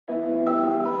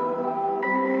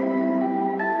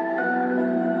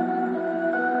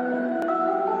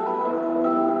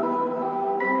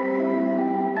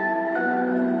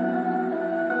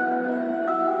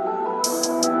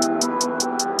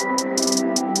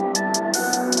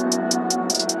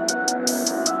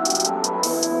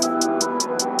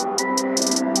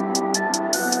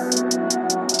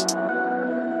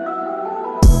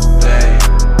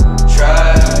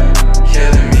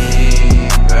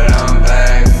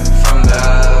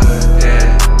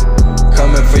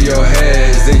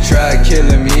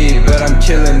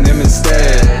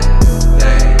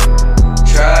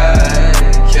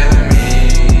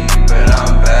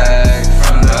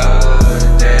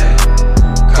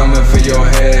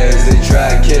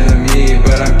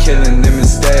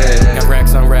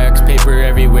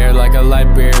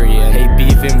librarian. Hate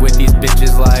beefing with these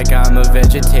bitches like I'm a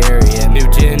vegetarian. New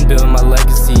gen, build my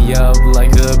legacy up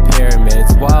like the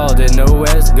pyramids. Wild in the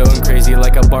west, going crazy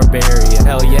like a barbarian.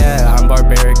 Hell yeah, I'm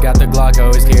barbaric, got the Glock,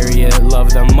 always carry it. Love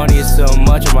the money so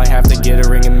much, I might have to get a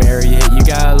ring and marry it. You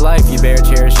got a life, you better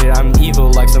cherish it. I'm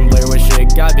evil like some Blair Witch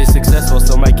shit. Gotta be successful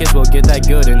so my kids will get that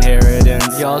good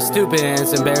inheritance. Y'all stupid and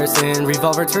it's embarrassing.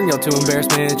 Revolver turn y'all to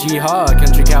embarrassment. Jihad,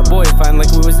 country cowboy, fine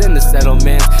like we was in the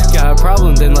settlement. Got a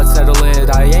problem, then let's settle it.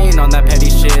 I ain't on that petty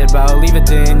shit, but I'll leave it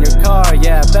in your car.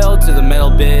 Yeah, bell to the metal,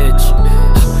 bitch.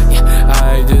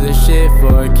 I do this shit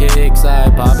for kicks. I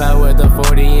pop out with the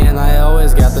 40 and I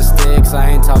always got the sticks. I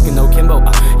ain't talking no Kimbo.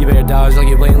 You better dodge like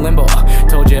you playing limbo.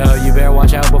 Told you, you better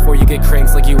watch out before you get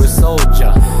cranks like you a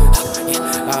soldier.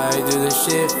 I do this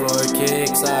shit for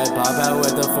kicks. I pop out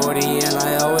with the 40 and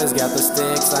I always got the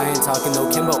sticks. I ain't talking no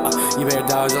Kimbo. You better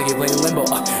dodge like you playing limbo.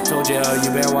 Told you,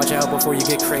 you better watch out before you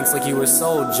get cranks like you a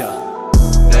soldier.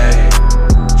 They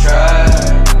try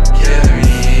killing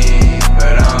me,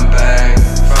 but I'm back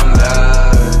from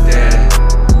the dead.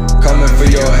 Coming for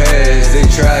your heads, they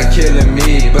try killing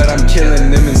me, but I'm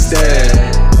killing them instead.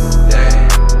 They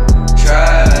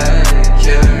try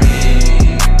killing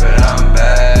me, but I'm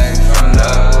back from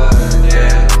the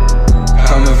dead.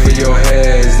 Coming for your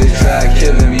heads, they try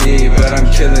killing me, but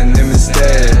I'm killing them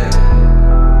instead.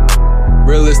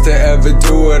 Realest to ever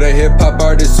do it, a hip-hop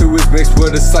artist who is mixed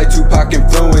with a slight Tupac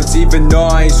influence. Even though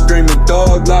I ain't screaming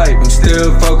thug life, I'm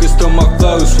still focused on my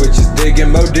flow switches,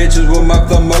 digging more ditches with my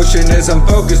flow motion. As I'm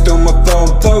focused on my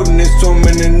flow, I'm floating and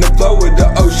swimming in the flow with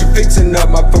the ocean, fixing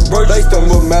up my ferocious. Laced on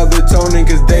with melatonin,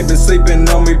 cause they been sleeping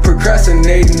on me,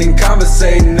 procrastinating and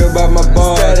conversating about my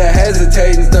bars. Instead of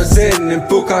hesitating, start sitting in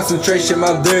full concentration.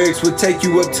 My lyrics would take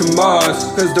you up to Mars,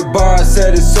 cause the bar I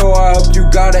set is so I hope you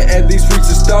gotta at least reach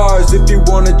the stars. If you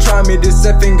wanna try me, this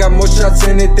effing got more shots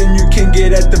in it than you can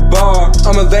get at the bar.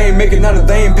 I'm a lane maker, not a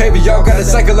lane paper. Y'all got a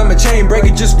cycle, I'm a chain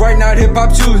breaker, just writing out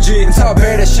hip-hop eulogy. Until I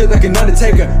bury that shit like an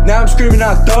undertaker. Now I'm screaming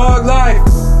out thug life.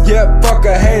 Yeah, fuck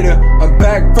a hater, I'm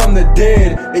back from the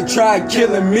dead. They tried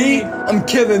killing me, I'm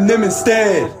killing them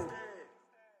instead.